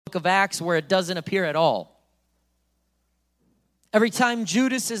of Acts where it doesn't appear at all. Every time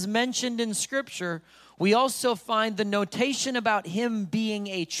Judas is mentioned in Scripture, we also find the notation about him being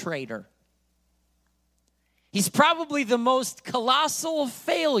a traitor. He's probably the most colossal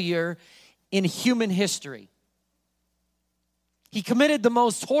failure in human history. He committed the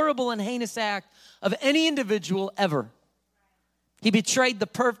most horrible and heinous act of any individual ever. He betrayed the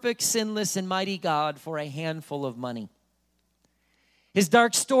perfect, sinless, and mighty God for a handful of money. His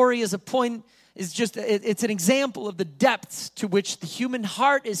dark story it's an example of the depths to which the human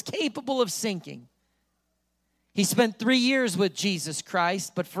heart is capable of sinking. He spent 3 years with Jesus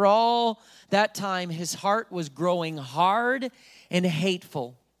Christ, but for all that time, his heart was growing hard and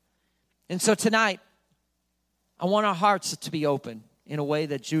hateful. And so tonight, I want our hearts to be open in a way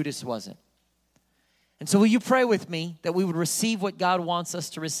that Judas wasn't. And so will you pray with me that we would receive what God wants us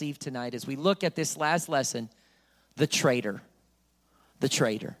to receive tonight as we look at this last lesson, the traitor. The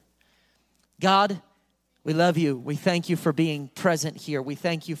traitor. God, we love you. We thank you for being present here. We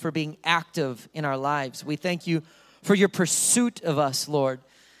thank you for being active in our lives. We thank you for your pursuit of us, Lord.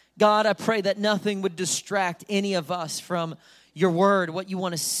 God, I pray that nothing would distract any of us from your word, what you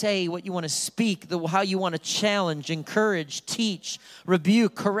want to say, what you want to speak, how you want to challenge, encourage, teach,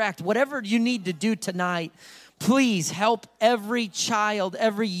 rebuke, correct, whatever you need to do tonight. Please help every child,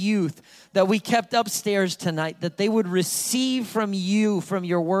 every youth that we kept upstairs tonight, that they would receive from you, from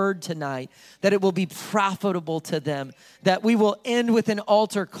your word tonight, that it will be profitable to them, that we will end with an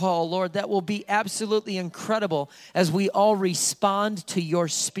altar call, Lord, that will be absolutely incredible as we all respond to your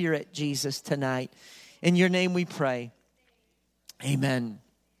spirit, Jesus, tonight. In your name we pray. Amen.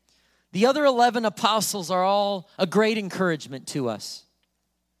 The other 11 apostles are all a great encouragement to us,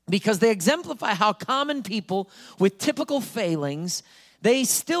 because they exemplify how common people with typical failings, they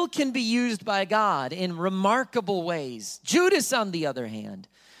still can be used by God in remarkable ways. Judas, on the other hand,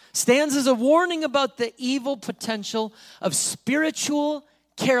 stands as a warning about the evil potential of spiritual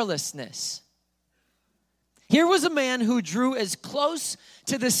carelessness. Here was a man who drew as close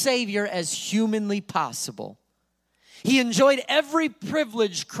to the Savior as humanly possible. He enjoyed every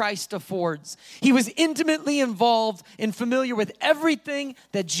privilege Christ affords. He was intimately involved and familiar with everything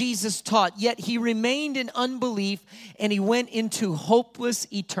that Jesus taught, yet he remained in unbelief and he went into hopeless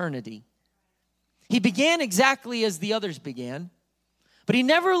eternity. He began exactly as the others began, but he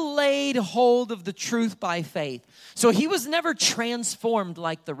never laid hold of the truth by faith. So he was never transformed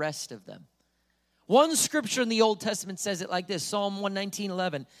like the rest of them. One scripture in the Old Testament says it like this, Psalm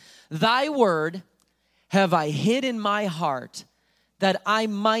 119:11. Thy word have I hid in my heart that I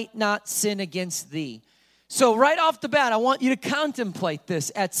might not sin against thee. So right off the bat, I want you to contemplate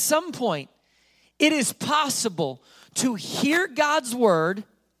this. At some point, it is possible to hear God's word,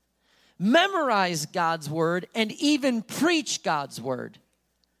 memorize God's word, and even preach God's word,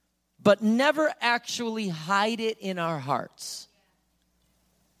 but never actually hide it in our hearts.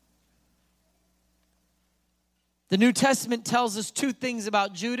 The New Testament tells us two things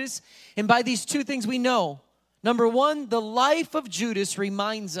about Judas, and by these two things we know. Number one, the life of Judas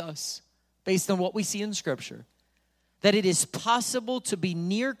reminds us, based on what we see in Scripture, that it is possible to be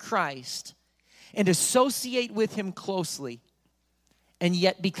near Christ and associate with him closely and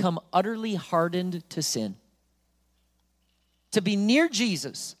yet become utterly hardened to sin. To be near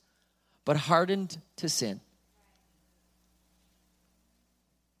Jesus, but hardened to sin.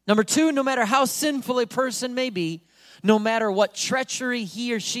 Number two, no matter how sinful a person may be, no matter what treachery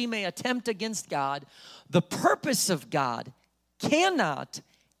he or she may attempt against God, the purpose of God cannot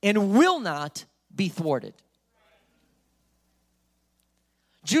and will not be thwarted.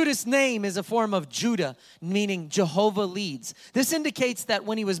 Judas' name is a form of Judah, meaning Jehovah leads. This indicates that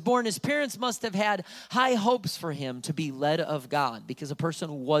when he was born, his parents must have had high hopes for him to be led of God, because a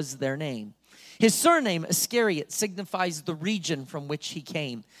person was their name. His surname, Iscariot, signifies the region from which he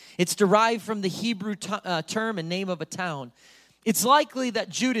came. It's derived from the Hebrew term and name of a town. It's likely that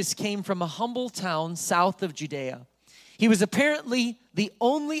Judas came from a humble town south of Judea. He was apparently the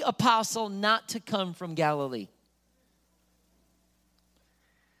only apostle not to come from Galilee.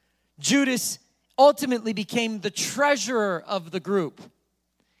 Judas ultimately became the treasurer of the group.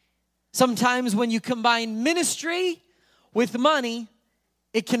 Sometimes when you combine ministry with money,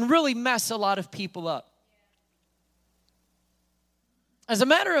 it can really mess a lot of people up. As a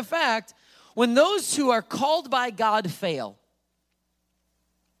matter of fact, when those who are called by God fail,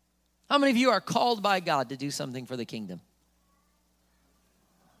 how many of you are called by God to do something for the kingdom?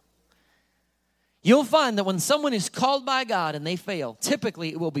 You'll find that when someone is called by God and they fail, typically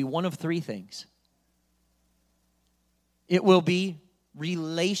it will be one of three things. It will be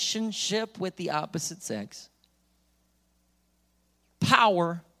relationship with the opposite sex,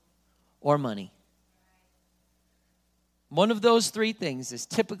 power, or money. One of those three things is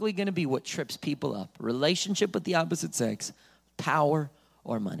typically going to be what trips people up. Relationship with the opposite sex, power,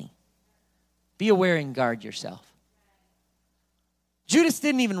 or money. Be aware and guard yourself. Judas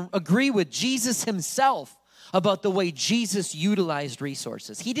didn't even agree with Jesus himself about the way Jesus utilized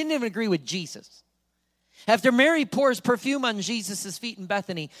resources. He didn't even agree with Jesus. After Mary pours perfume on Jesus' feet in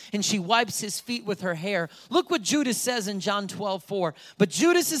Bethany and she wipes his feet with her hair, look what Judas says in John 12:4. But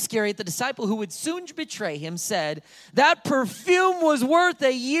Judas Iscariot, the disciple who would soon betray him, said, that perfume was worth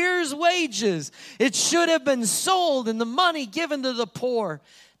a year's wages. It should have been sold and the money given to the poor.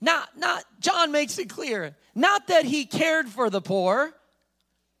 John makes it clear, not that he cared for the poor.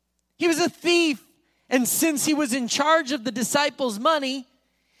 He was a thief, and since he was in charge of the disciples' money,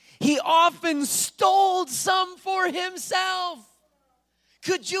 he often stole some for himself.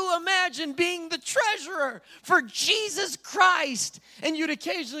 Could you imagine being the treasurer for Jesus Christ? And you'd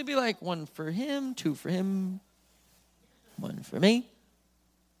occasionally be like, one for him, two for him, one for me.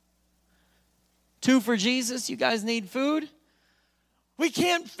 Two for Jesus. You guys need food? We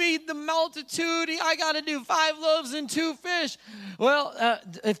can't feed the multitude. I got to do 5 loaves and 2 fish. Well,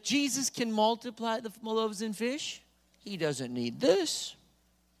 if Jesus can multiply the loaves and fish, he doesn't need this.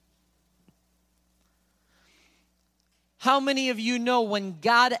 How many of you know when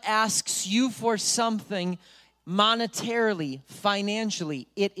God asks you for something monetarily, financially,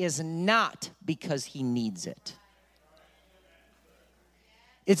 it is not because he needs it?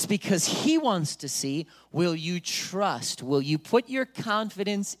 It's because he wants to see, will you trust? Will you put your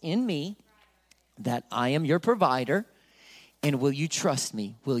confidence in me that I am your provider? And will you trust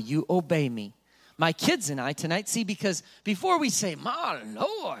me? Will you obey me? My kids and I tonight, see, because before we say, my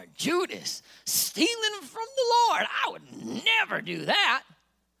Lord, Judas, stealing from the Lord, I would never do that.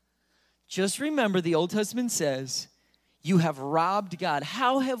 Just remember the Old Testament says, you have robbed God.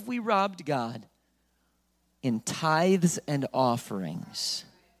 How have we robbed God? In tithes and offerings.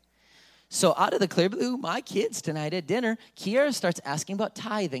 So out of the clear blue, my kids tonight at dinner, Kiara starts asking about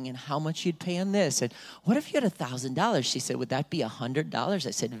tithing and how much you'd pay on this. And what if you had $1,000? She said, would that be $100?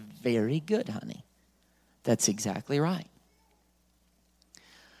 I said, very good, honey. That's exactly right.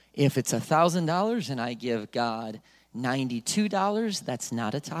 If it's $1,000 and I give God $92, that's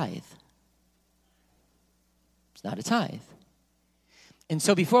not a tithe. It's not a tithe. And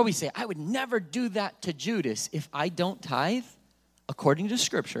so before we say, I would never do that to Judas, if I don't tithe, according to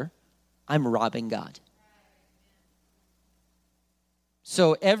Scripture, I'm robbing God.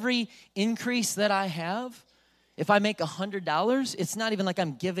 So every increase that I have, if I make $100, it's not even like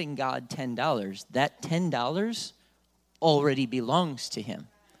I'm giving God $10. That $10 already belongs to him.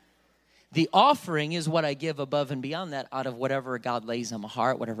 The offering is what I give above and beyond that out of whatever God lays on my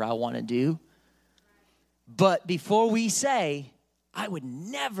heart, whatever I want to do. But before we say, I would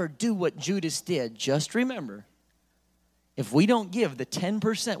never do what Judas did, just remember, if we don't give the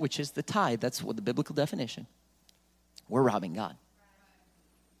 10%, which is the tithe, that's what the biblical definition, we're robbing God.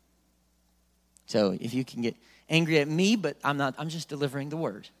 So if you can get angry at me, but I'm not, I'm just delivering the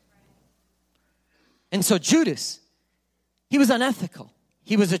word. And so Judas, he was unethical.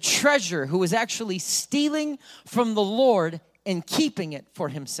 He was a treasurer who was actually stealing from the Lord and keeping it for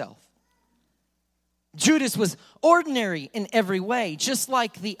himself. Judas was ordinary in every way, just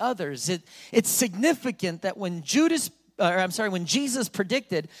like the others. It's significant that when when Jesus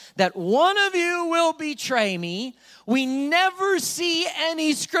predicted that one of you will betray me, we never see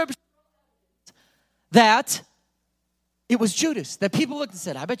any scripture that it was Judas. That people looked and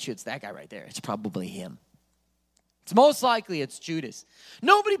said, I bet you it's that guy right there. It's probably him. It's most likely it's Judas.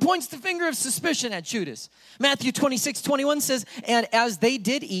 Nobody points the finger of suspicion at Judas. Matthew 26:21 says, and as they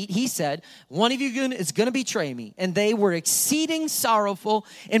did eat, he said, one of you is going to betray me. And they were exceeding sorrowful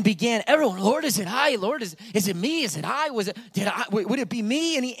and began, everyone, Lord, is it I? Lord, is it me? Is it I? Would it be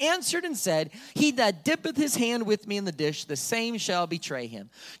me? And he answered and said, he that dippeth his hand with me in the dish, the same shall betray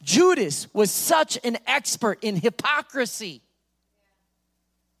him. Judas was such an expert in hypocrisy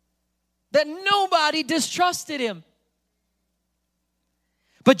that nobody distrusted him.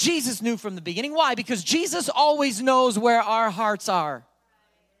 But Jesus knew from the beginning. Why? Because Jesus always knows where our hearts are.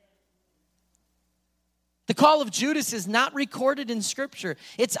 The call of Judas is not recorded in Scripture.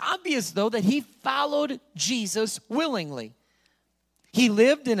 It's obvious, though, that he followed Jesus willingly. He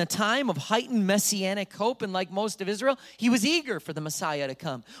lived in a time of heightened messianic hope, and like most of Israel, he was eager for the Messiah to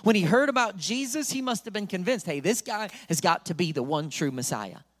come. When he heard about Jesus, he must have been convinced, hey, this guy has got to be the one true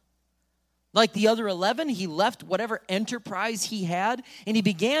Messiah. Like the other 11, he left whatever enterprise he had, and he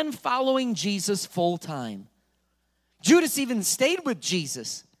began following Jesus full time. Judas even stayed with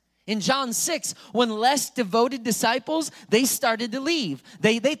Jesus In John 6, when less devoted disciples, they started to leave.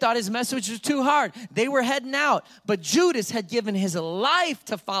 They thought his message was too hard. They were heading out. But Judas had given his life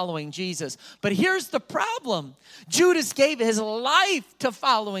to following Jesus. But here's the problem. Judas gave his life to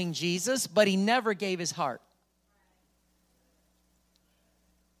following Jesus, but he never gave his heart.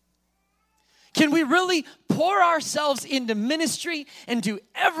 Can we really pour ourselves into ministry and do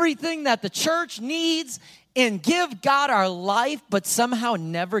everything that the church needs and give God our life, but somehow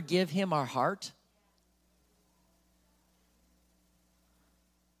never give him our heart?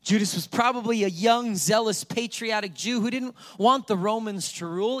 Judas was probably a young, zealous, patriotic Jew who didn't want the Romans to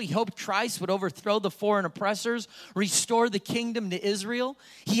rule. He hoped Christ would overthrow the foreign oppressors, restore the kingdom to Israel.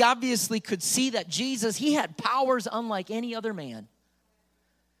 He obviously could see that Jesus, he had powers unlike any other man.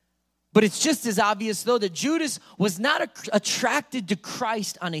 But it's just as obvious, though, that Judas was not attracted to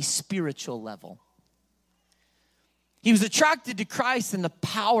Christ on a spiritual level. He was attracted to Christ in the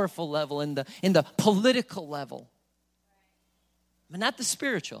powerful level, in the political level, but not the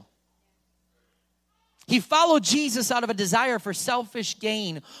spiritual. He followed Jesus out of a desire for selfish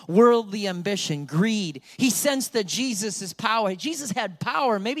gain, worldly ambition, greed. He sensed that Jesus' power. Jesus had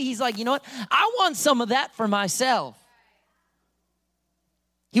power. Maybe he's like, you know what? I want some of that for myself.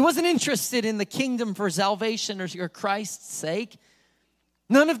 He wasn't interested in the kingdom for salvation or Christ's sake.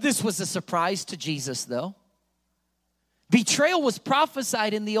 None of this was a surprise to Jesus, though. Betrayal was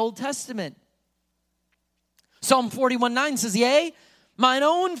prophesied in the Old Testament. Psalm 41:9 says, yea, mine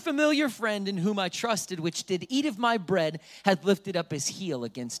own familiar friend in whom I trusted, which did eat of my bread, hath lifted up his heel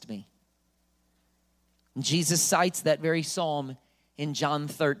against me. And Jesus cites that very psalm in John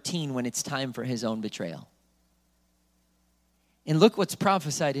 13 when it's time for his own betrayal. And look what's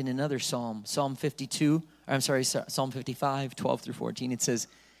prophesied in another psalm, Psalm 55, 12 through 14. It says,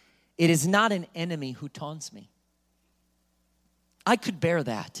 it is not an enemy who taunts me. I could bear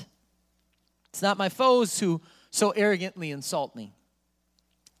that. It's not my foes who so arrogantly insult me.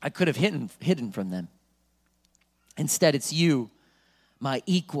 I could have hidden from them. Instead, it's you, my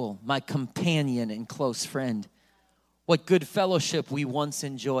equal, my companion and close friend. What good fellowship we once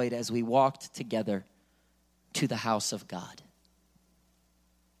enjoyed as we walked together to the house of God.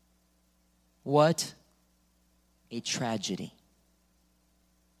 What a tragedy.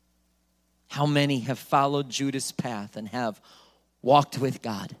 How many have followed Judas' path and have walked with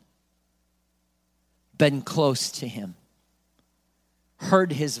God, been close to him,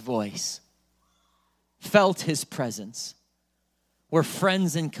 heard his voice, felt his presence, were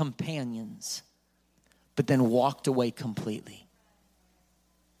friends and companions, but then walked away completely.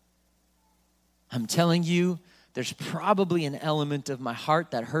 I'm telling you, there's probably an element of my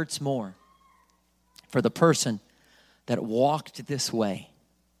heart that hurts more for the person that walked this way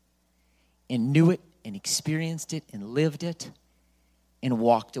and knew it and experienced it and lived it and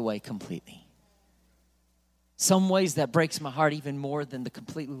walked away completely. Some ways that breaks my heart even more than the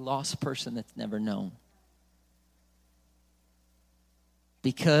completely lost person that's never known.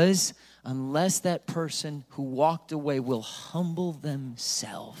 Because unless that person who walked away will humble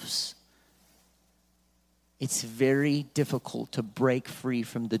themselves, it's very difficult to break free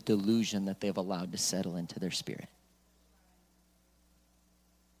from the delusion that they've allowed to settle into their spirit.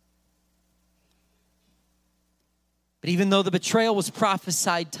 But even though the betrayal was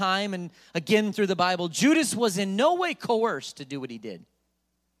prophesied time and again through the Bible, Judas was in no way coerced to do what he did.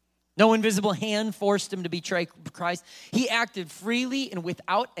 No invisible hand forced him to betray Christ. He acted freely and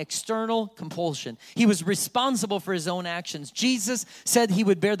without external compulsion. He was responsible for his own actions. Jesus said he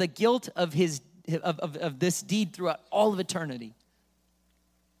would bear the guilt of this deed throughout all of eternity.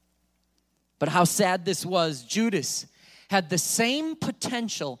 But how sad this was, Judas had the same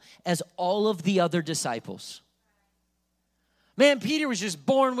potential as all of the other disciples. Man, Peter was just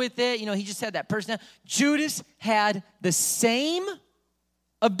born with it. You know, he just had that personality. Judas had the same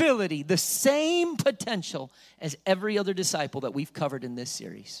ability, the same potential as every other disciple that we've covered in this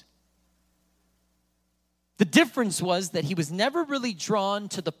series. The difference was that he was never really drawn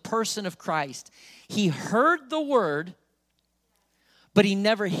to the person of Christ. He heard the word, but he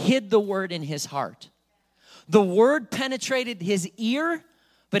never hid the word in his heart. The word penetrated his ear,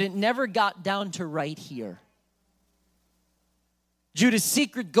 but it never got down to right here. Judas'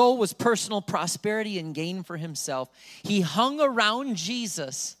 secret goal was personal prosperity and gain for himself. He hung around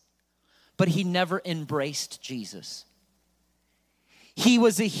Jesus, but he never embraced Jesus. He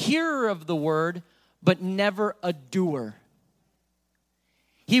was a hearer of the word, but never a doer.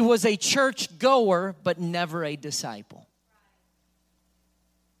 He was a church goer, but never a disciple.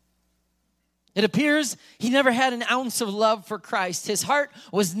 It appears he never had an ounce of love for Christ. His heart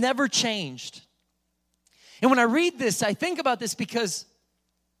was never changed. And when I read this, I think about this because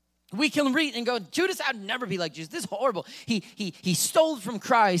We can read and go, Judas, I'd never be like Jesus. This is horrible. He stole from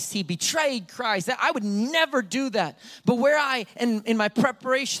Christ. He betrayed Christ. I would never do that. But where in my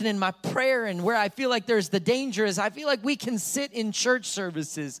preparation, in my prayer, and where I feel like there's the danger is I feel like we can sit in church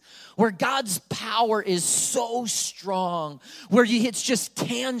services where God's power is so strong, where it's just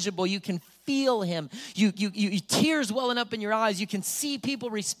tangible. You can feel him. You tears welling up in your eyes. You can see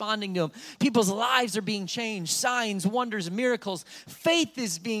people responding to him. People's lives are being changed. Signs, wonders, miracles. Faith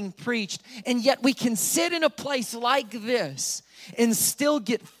is being preached. And yet we can sit in a place like this and still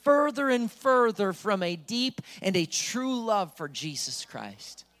get further and further from a deep and a true love for Jesus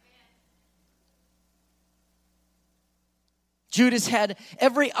Christ. Judas had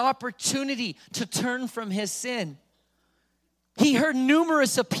every opportunity to turn from his sin. He heard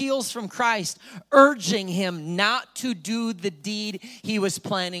numerous appeals from Christ urging him not to do the deed he was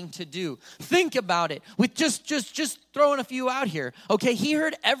planning to do. Think about it. With just throwing a few out here. Okay, he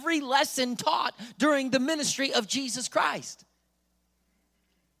heard every lesson taught during the ministry of Jesus Christ.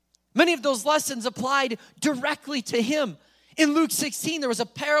 Many of those lessons applied directly to him. In Luke 16, there was a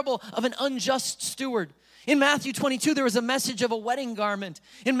parable of an unjust steward. In Matthew 22, there was a message of a wedding garment.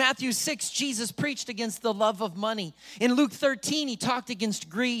 In Matthew 6, Jesus preached against the love of money. In Luke 13, he talked against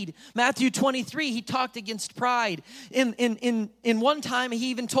greed. Matthew 23, he talked against pride. In one time,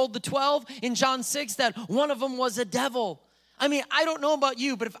 he even told the 12 in John 6 that one of them was a devil. I mean, I don't know about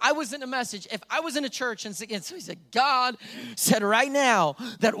you, but if I was in a message, if I was in a church and so he said, God said right now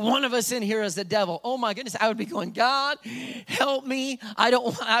that one of us in here is the devil. Oh my goodness, I would be going, God, help me.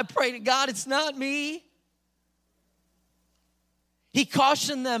 I pray to God, it's not me. He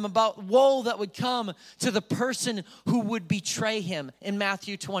cautioned them about woe that would come to the person who would betray him in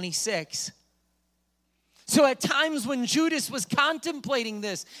Matthew 26. So at times when Judas was contemplating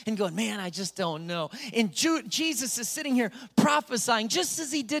this and going, man, I just don't know. And Jesus is sitting here prophesying just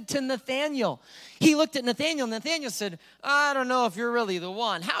as he did to Nathanael. He looked at Nathanael. Nathanael said, I don't know if you're really the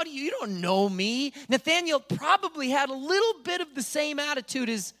one. You don't know me. Nathanael probably had a little bit of the same attitude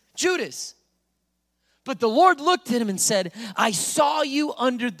as Judas. But the Lord looked at him and said, I saw you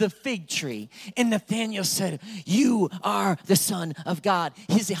under the fig tree. And Nathanael said, you are the Son of God.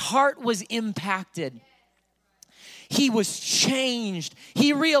 His heart was impacted. He was changed.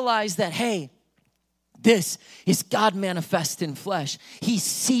 He realized that, hey, this is God manifest in flesh. He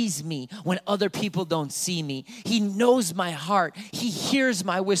sees me when other people don't see me. He knows my heart. He hears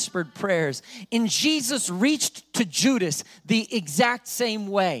my whispered prayers. And Jesus reached to Judas the exact same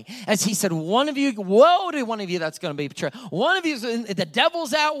way as he said, woe to one of you that's going to be betrayed. One of you, the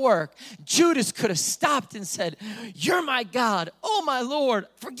devil's at work. Judas could have stopped and said, you're my God. Oh, my Lord,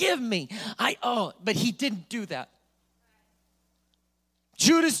 forgive me. But he didn't do that.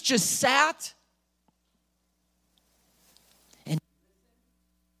 Judas just sat.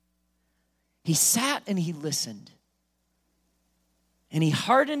 He sat and he listened. And he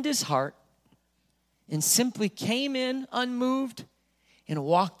hardened his heart and simply came in unmoved and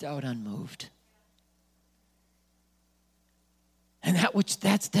walked out unmoved. And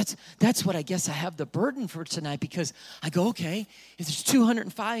that's what I guess I have the burden for tonight, because I go, okay, if there's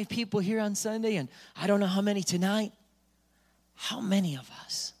 205 people here on Sunday and I don't know how many tonight, how many of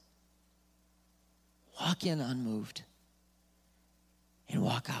us walk in unmoved and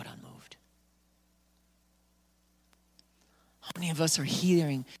walk out unmoved? How many of us are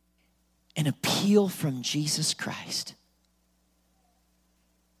hearing an appeal from Jesus Christ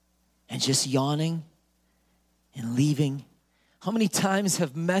and just yawning and leaving? How many times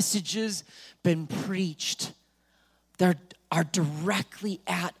have messages been preached that are directly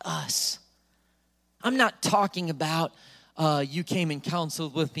at us? I'm not talking about you came and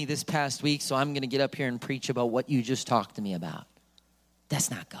counseled with me this past week, so I'm going to get up here and preach about what you just talked to me about.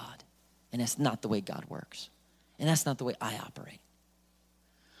 That's not God, and that's not the way God works. And that's not the way I operate.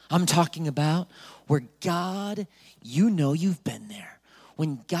 I'm talking about where God, you've been there.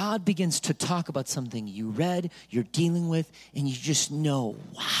 When God begins to talk about something you read, you're dealing with, and you just know,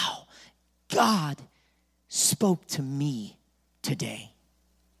 wow, God spoke to me today.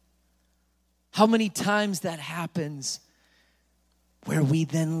 How many times that happens where we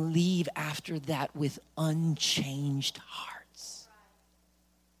then leave after that with unchanged hearts.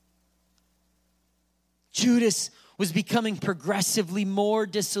 Judas was becoming progressively more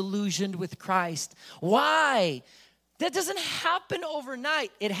disillusioned with Christ. Why? That doesn't happen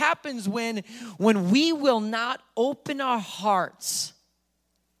overnight. It happens when we will not open our hearts.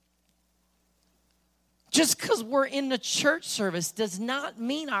 Just because we're in the church service does not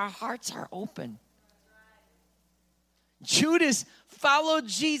mean our hearts are open. Judas followed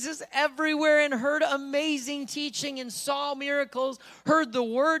Jesus everywhere and heard amazing teaching and saw miracles, heard the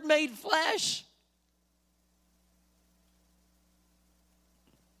word made flesh.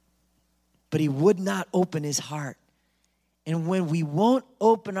 But he would not open his heart. And when we won't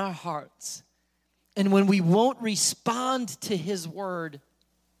open our hearts, and when we won't respond to his word,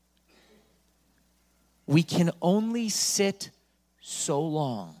 we can only sit so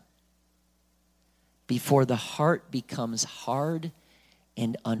long before the heart becomes hard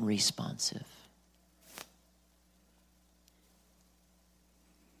and unresponsive.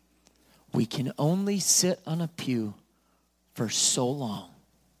 We can only sit on a pew for so long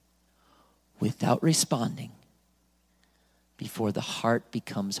without responding before the heart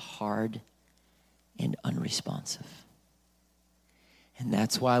becomes hard and unresponsive. And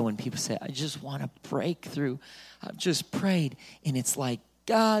that's why when people say, I just want a breakthrough, I've just prayed, and it's like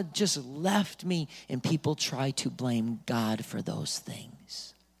God just left me, and people try to blame God for those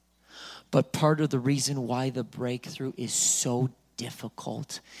things. But part of the reason why the breakthrough is so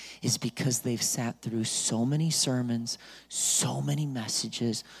difficult is because they've sat through so many sermons, so many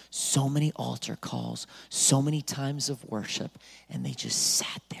messages, so many altar calls, so many times of worship, and they just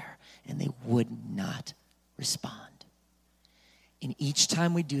sat there and they would not respond. And each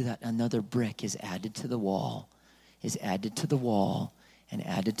time we do that, another brick is added to the wall, is added to the wall, and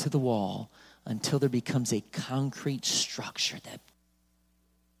added to the wall until there becomes a concrete structure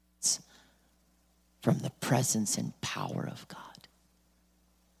that's from the presence and power of God.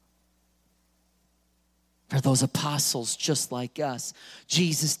 For those apostles just like us,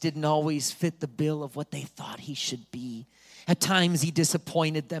 Jesus didn't always fit the bill of what they thought he should be. At times he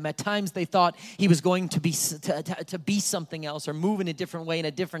disappointed them. At times they thought he was going to be something else or move in a different way in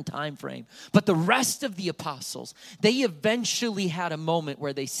a different time frame. But the rest of the apostles, they eventually had a moment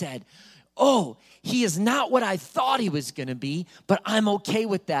where they said, oh, he is not what I thought he was going to be, but I'm okay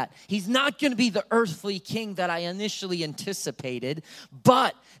with that. He's not going to be the earthly king that I initially anticipated,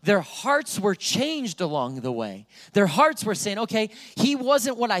 but their hearts were changed along the way. Their hearts were saying, okay, he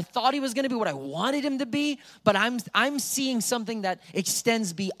wasn't what I thought he was going to be, what I wanted him to be, but I'm seeing something that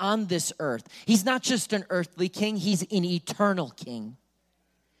extends beyond this earth. He's not just an earthly king, he's an eternal king.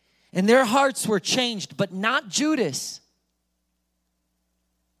 And their hearts were changed, but not Judas.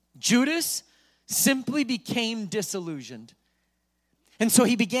 Judas simply became disillusioned. And so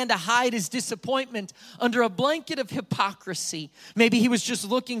he began to hide his disappointment under a blanket of hypocrisy. Maybe he was just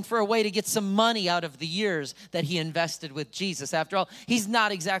looking for a way to get some money out of the years that he invested with Jesus. After all, he's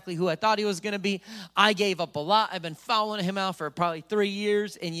not exactly who I thought he was going to be. I gave up a lot. I've been following him out for probably 3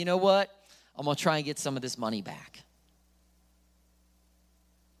 years. And you know what? I'm going to try and get some of this money back.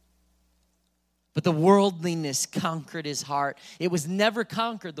 But the worldliness conquered his heart. It was never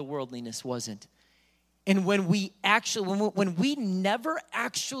conquered, the worldliness wasn't. And when we never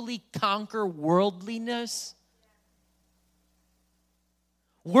actually conquer worldliness,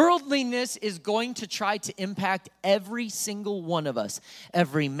 worldliness is going to try to impact every single one of us.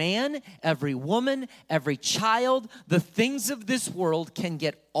 Every man, every woman, every child. The things of this world can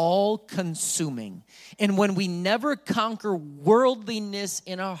get all-consuming. And when we never conquer worldliness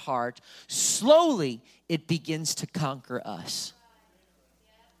in our heart, slowly it begins to conquer us.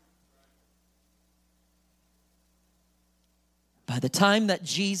 By the time that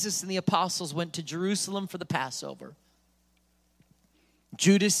Jesus and the apostles went to Jerusalem for the Passover,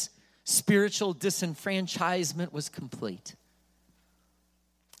 Judas' spiritual disenfranchisement was complete.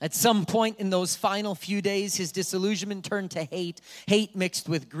 At some point in those final few days, his disillusionment turned to hate. Hate mixed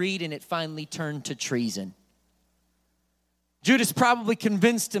with greed, and it finally turned to treason. Judas probably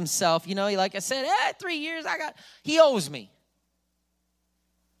convinced himself, like I said, 3 years, he owes me.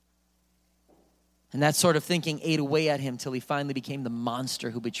 And that sort of thinking ate away at him till he finally became the monster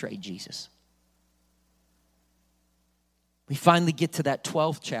who betrayed Jesus. We finally get to that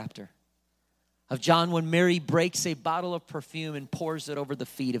 12th chapter of John when Mary breaks a bottle of perfume and pours it over the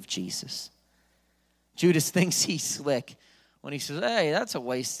feet of Jesus. Judas thinks he's slick when he says, hey, that's a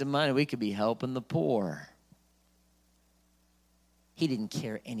waste of money. We could be helping the poor. He didn't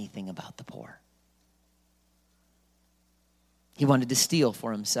care anything about the poor. He wanted to steal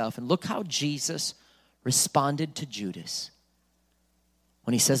for himself. And look how Jesus responded to Judas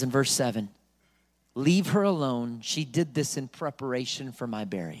when he says in verse 7, leave her alone. She did this in preparation for my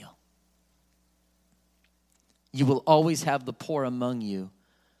burial. You will always have the poor among you,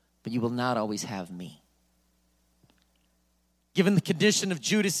 but you will not always have me. Given the condition of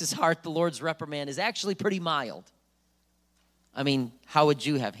Judas's heart, the Lord's reprimand is actually pretty mild. I mean, how would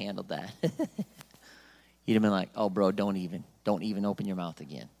you have handled that? You'd have been like, oh, bro, don't even open your mouth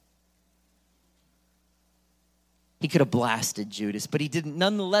again. He could have blasted Judas, but he didn't.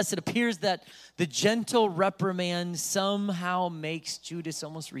 Nonetheless, it appears that the gentle reprimand somehow makes Judas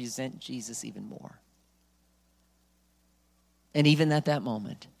almost resent Jesus even more. And even at that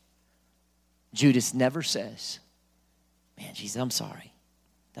moment, Judas never says, man, Jesus, I'm sorry.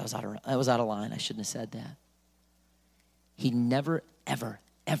 That was out of line. I shouldn't have said that. He never, ever,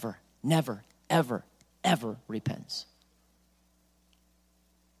 ever, never, ever, ever repents.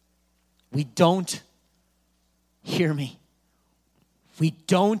 We don't, hear me, we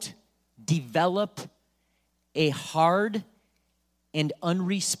don't develop a hard and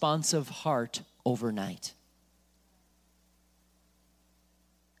unresponsive heart overnight.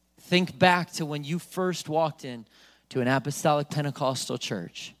 Think back to when you first walked in to an apostolic Pentecostal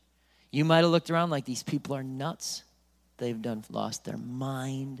church. You might have looked around like, these people are nuts. They've lost their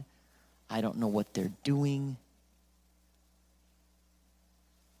mind. I don't know what they're doing.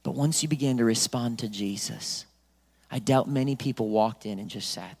 But once you began to respond to Jesus, I doubt many people walked in and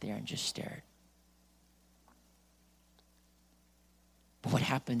just sat there and just stared. But what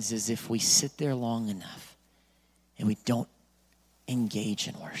happens is if we sit there long enough and we don't engage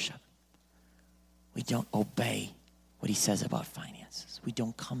in worship, we don't obey what he says about finances, we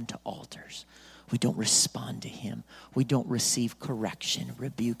don't come to altars, we don't respond to him, we don't receive correction,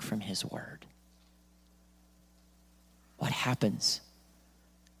 rebuke from his word, what happens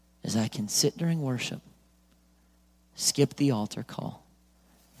is I can sit during worship, skip the altar call,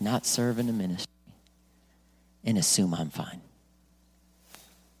 not serve in the ministry, and assume I'm fine.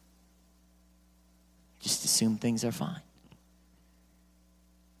 Just assume things are fine.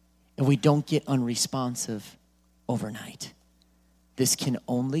 And we don't get unresponsive overnight. This can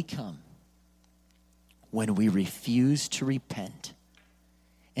only come when we refuse to repent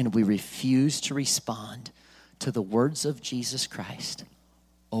and we refuse to respond to the words of Jesus Christ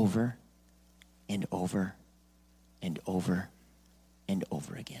over and over and over and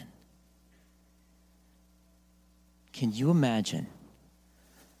over again. Can you imagine?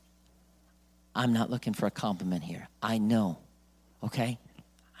 I'm not looking for a compliment here. I know, okay?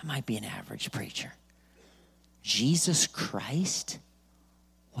 I might be an average preacher. Jesus Christ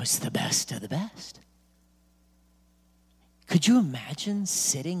was the best of the best. Could you imagine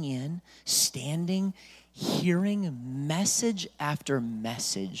sitting in, standing, hearing message after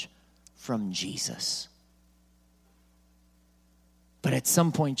message from Jesus? But at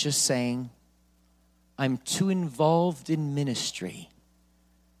some point just saying, I'm too involved in ministry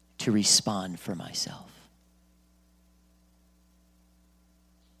to respond for myself.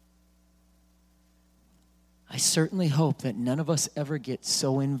 I certainly hope that none of us ever get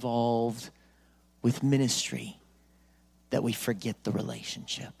so involved with ministry that we forget the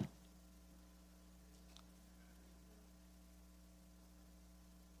relationship.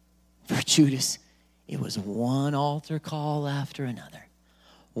 For Judas, it was one altar call after another,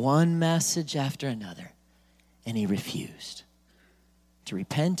 one message after another, and he refused to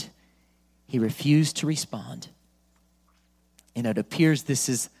repent. He refused to respond. And it appears this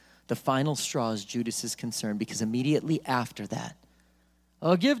is the final straw as Judas is concerned, because immediately after that,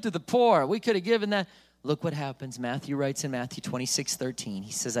 oh, give to the poor. We could have given that. Look what happens. Matthew writes in Matthew 26:13.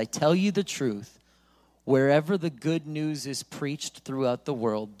 He says, I tell you the truth, wherever the good news is preached throughout the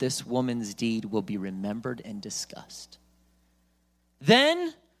world, this woman's deed will be remembered and discussed.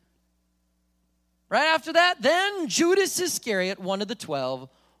 Then, right after that, then Judas Iscariot, one of the 12,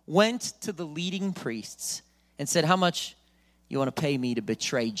 went to the leading priests and said, how much you want to pay me to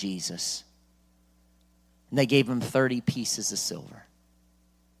betray Jesus? And they gave him 30 pieces of silver.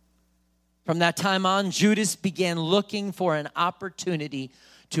 From that time on, Judas began looking for an opportunity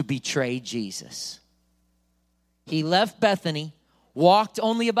to betray Jesus. He left Bethany, walked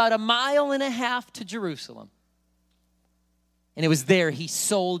only about 1.5 miles to Jerusalem. And it was there he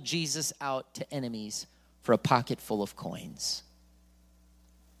sold Jesus out to enemies for a pocket full of coins.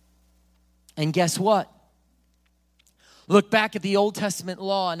 And guess what? Look back at the Old Testament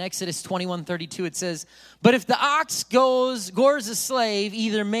law in Exodus 21:32. It says, but if the ox gores a slave,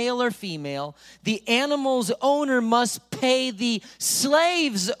 either male or female, the animal's owner must pay the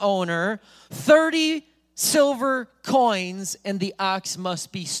slave's owner 30 silver coins, and the ox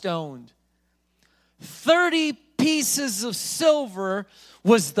must be stoned. 30 pieces of silver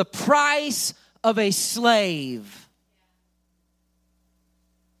was the price of a slave.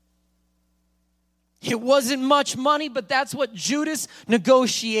 It wasn't much money, but that's what Judas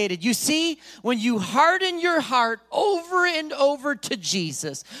negotiated. You see, when you harden your heart over and over to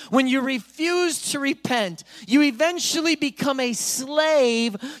Jesus, when you refuse to repent, you eventually become a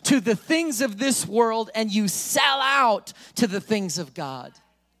slave to the things of this world, and you sell out to the things of God.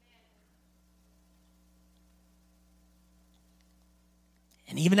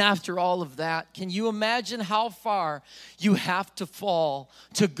 And even after all of that, can you imagine how far you have to fall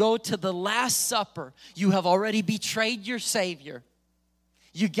to go to the Last Supper? You have already betrayed your Savior.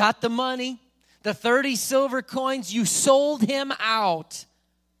 You got the money, the 30 silver coins, you sold him out.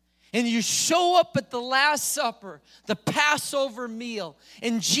 And you show up at the Last Supper, the Passover meal,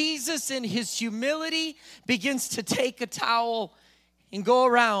 and Jesus in his humility begins to take a towel and go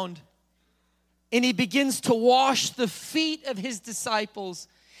around. And he begins to wash the feet of his disciples.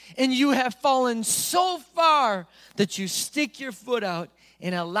 And you have fallen so far that you stick your foot out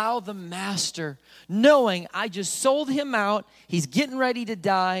and allow the master, knowing I just sold him out, he's getting ready to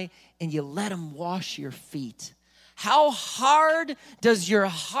die, and you let him wash your feet. How hard does your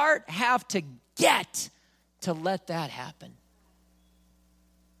heart have to get to let that happen?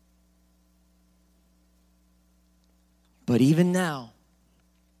 But even now,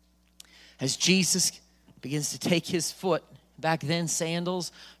 as Jesus begins to take his foot, back then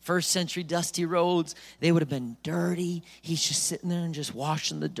sandals, first century dusty roads, they would have been dirty. He's just sitting there and just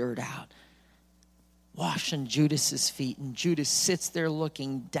washing the dirt out, washing Judas's feet. And Judas sits there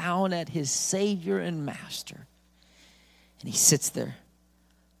looking down at his Savior and Master. And he sits there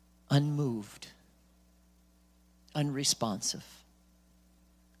unmoved, unresponsive,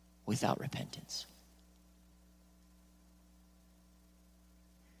 without repentance.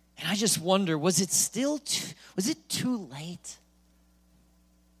 And I just wonder, was it too late? Was it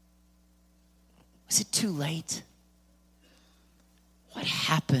too late? What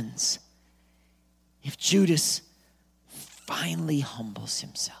happens if Judas finally humbles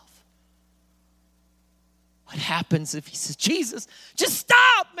himself? What happens if he says, Jesus, just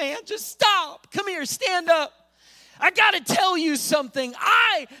stop, man, just stop. Come here, stand up. I got to tell you something.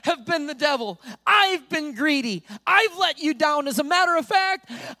 I have been the devil. I've been greedy. I've let you down. As a matter of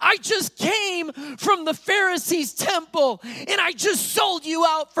fact, I just came from the Pharisees' temple and I just sold you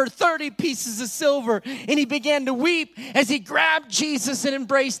out for 30 pieces of silver. And he began to weep as he grabbed Jesus and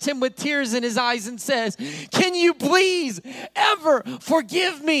embraced him with tears in his eyes and says, can you please ever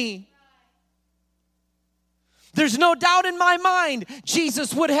forgive me? There's no doubt in my mind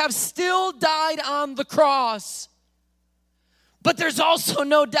Jesus would have still died on the cross. But there's also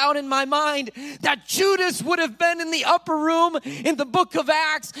no doubt in my mind that Judas would have been in the upper room in the book of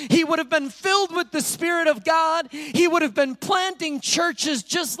Acts. He would have been filled with the Spirit of God. He would have been planting churches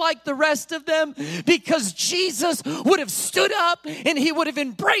just like the rest of them, because Jesus would have stood up and he would have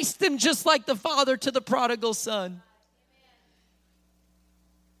embraced them just like the father to the prodigal son.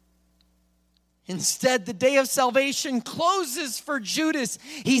 Instead, the day of salvation closes for Judas.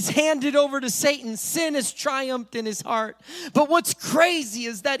 He's handed over to Satan. Sin has triumphed in his heart. But what's crazy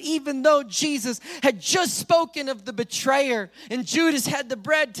is that even though Jesus had just spoken of the betrayer and Judas had the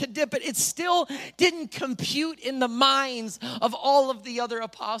bread to dip it, it still didn't compute in the minds of all of the other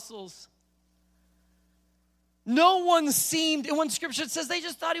apostles. No one seemed, in one scripture it says they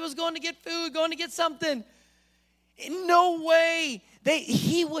just thought he was going to get food, going to get something. In no way.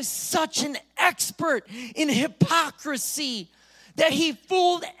 He was such an expert in hypocrisy that he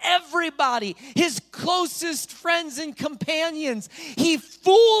fooled everybody, his closest friends and companions. He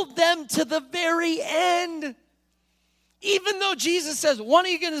fooled them to the very end. Even though Jesus says, one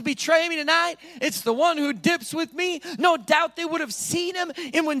of you going to betray me tonight, it's the one who dips with me. No doubt they would have seen him.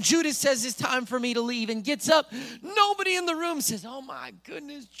 And when Judas says it's time for me to leave and gets up, nobody in the room says, oh my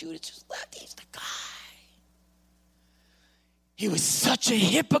goodness, Judas just left. He's the guy. He was such a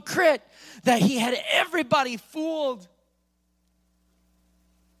hypocrite that he had everybody fooled.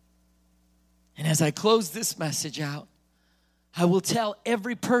 And as I close this message out, I will tell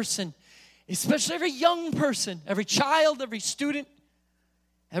every person, especially every young person, every child, every student,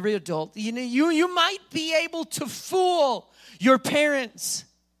 every adult, you might be able to fool your parents,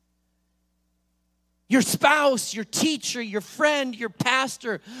 your spouse, your teacher, your friend, your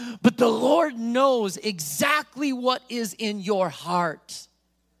pastor, but the Lord knows exactly what is in your heart.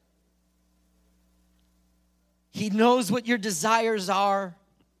 He knows what your desires are.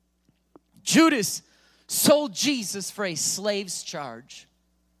 Judas sold Jesus for a slave's charge.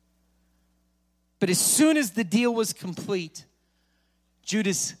 But as soon as the deal was complete,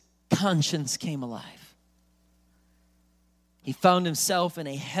 Judas' conscience came alive. He found himself in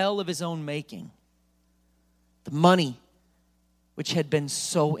a hell of his own making. The money, which had been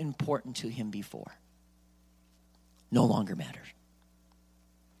so important to him before, no longer mattered.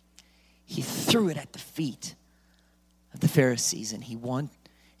 He threw it at the feet of the Pharisees, and he went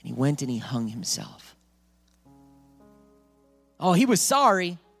and he hung himself. Oh, he was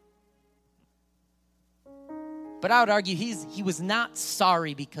sorry. But I would argue he was not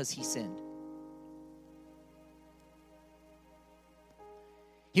sorry because he sinned.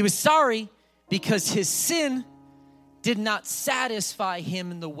 He was sorry because his sin did not satisfy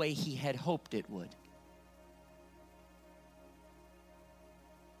him in the way he had hoped it would.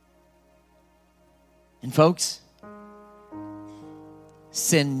 And folks,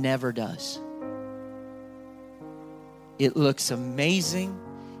 sin never does. It looks amazing.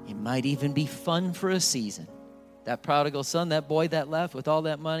 It might even be fun for a season. That prodigal son, that boy that left with all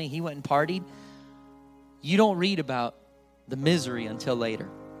that money, he went and partied. You don't read about the misery until later.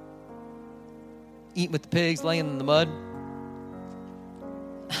 Eating with the pigs, laying in the mud.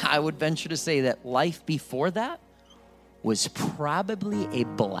 I would venture to say that life before that was probably a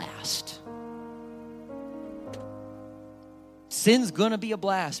blast. Sin's going to be a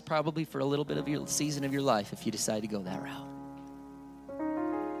blast probably for a little bit of your season of your life if you decide to go that route.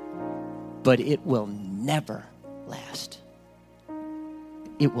 But it will never last.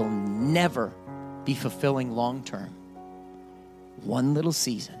 It will never be fulfilling long term. One little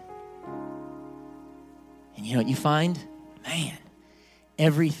season. And you know what you find? Man,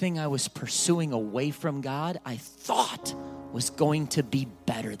 everything I was pursuing away from God, I thought was going to be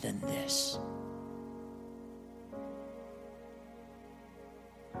better than this.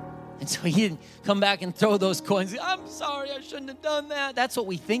 And so he didn't come back and throw those coins. I'm sorry, I shouldn't have done that. That's what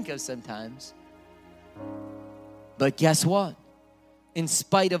we think of sometimes. But guess what? In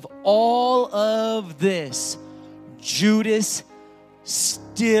spite of all of this, Judas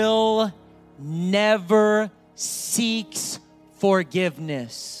still never seeks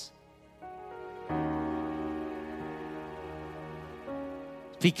forgiveness.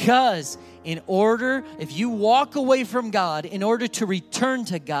 Because if you walk away from God, in order to return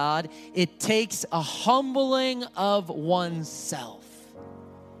to God, it takes a humbling of oneself.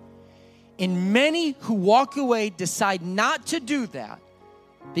 And many who walk away decide not to do that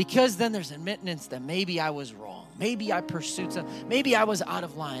because then there's admittance that maybe I was wrong. Maybe I pursued something. Maybe I was out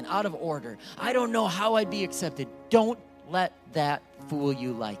of line, out of order. I don't know how I'd be accepted. Don't let that fool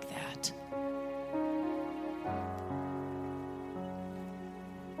you like that.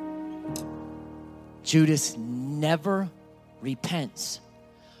 Judas never repents.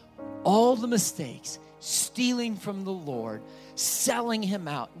 All the mistakes, stealing from the Lord, selling him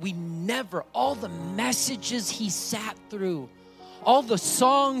out. All the messages he sat through, all the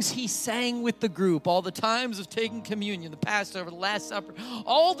songs he sang with the group, all the times of taking communion, the Passover, the Last Supper,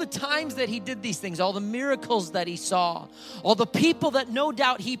 all the times that he did these things, all the miracles that he saw, all the people that no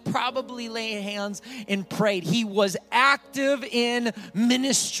doubt he probably laid hands and prayed. He was active in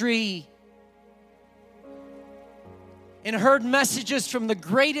ministry and heard messages from the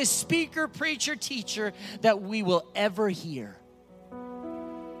greatest speaker, preacher, teacher that we will ever hear.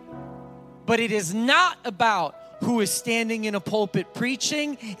 But it is not about who is standing in a pulpit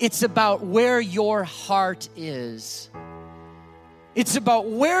preaching. It's about where your heart is. It's about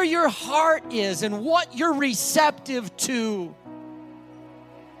where your heart is and what you're receptive to.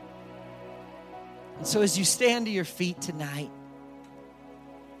 And so as you stand to your feet tonight,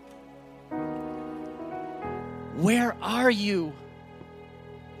 where are you?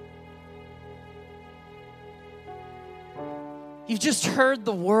 You've just heard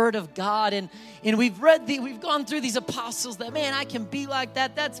the word of God, and we've gone through these apostles that, man, I can be like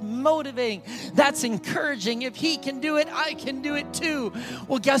that. That's motivating. That's encouraging. If he can do it, I can do it too.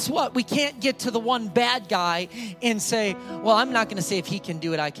 Well, guess what? We can't get to the one bad guy and say, well, I'm not going to say if he can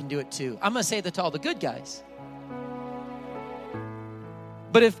do it, I can do it too. I'm going to say that to all the good guys.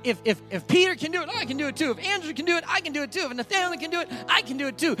 But if Peter can do it, I can do it too. If Andrew can do it, I can do it too. If Nathaniel can do it, I can do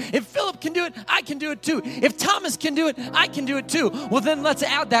it too. If Philip can do it, I can do it too. If Thomas can do it, I can do it too. Well, then let's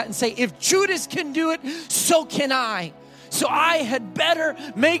add that and say, if Judas can do it, so can I. So I had better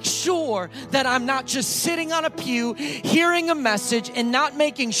make sure that I'm not just sitting on a pew, hearing a message, and not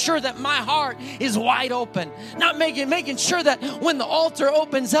making sure that my heart is wide open. Not making sure that when the altar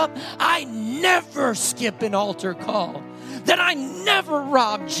opens up, I never skip an altar call. That I never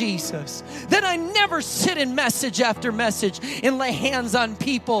rob Jesus. That I never sit in message after message and lay hands on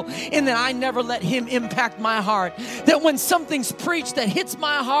people, and that I never let him impact my heart. That when something's preached that hits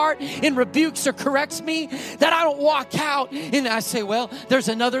my heart and rebukes or corrects me, that I don't walk out and I say, well, there's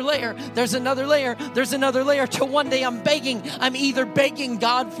another layer, there's another layer, there's another layer, till one day I'm either begging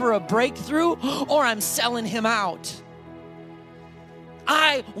God for a breakthrough or I'm selling him out.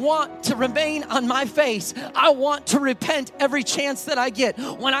 I want to remain on my face. I want to repent every chance that I get.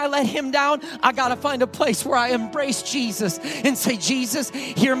 When I let him down, I got to find a place where I embrace Jesus and say, Jesus,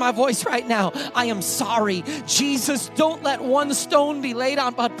 hear my voice right now. I am sorry. Jesus, don't let one stone be laid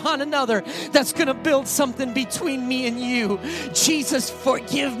upon another that's going to build something between me and you. Jesus,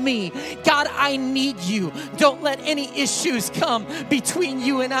 forgive me. God, I need you. Don't let any issues come between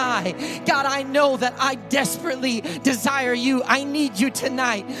you and I. God, I know that I desperately desire you. I need you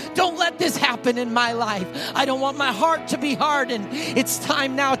tonight. Don't let this happen in my life. I don't want my heart to be hardened. It's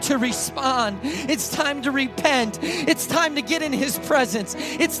time now to respond. It's time to repent. It's time to get in his presence.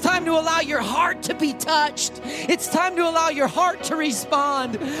 It's time to allow your heart to be touched. It's time to allow your heart to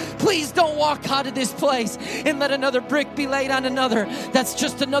respond. Please don't walk out of this place and let another brick be laid on another. That's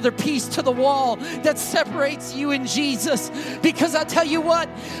just another piece to the wall that separates you and Jesus. Because I tell you what,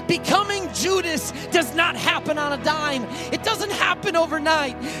 becoming Judas does not happen on a dime. It doesn't happen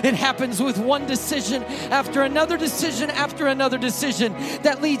overnight. It happens with one decision after another decision after another decision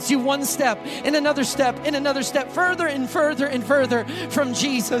that leads you one step and another step and another step further and further and further from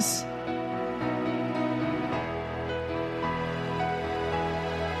Jesus.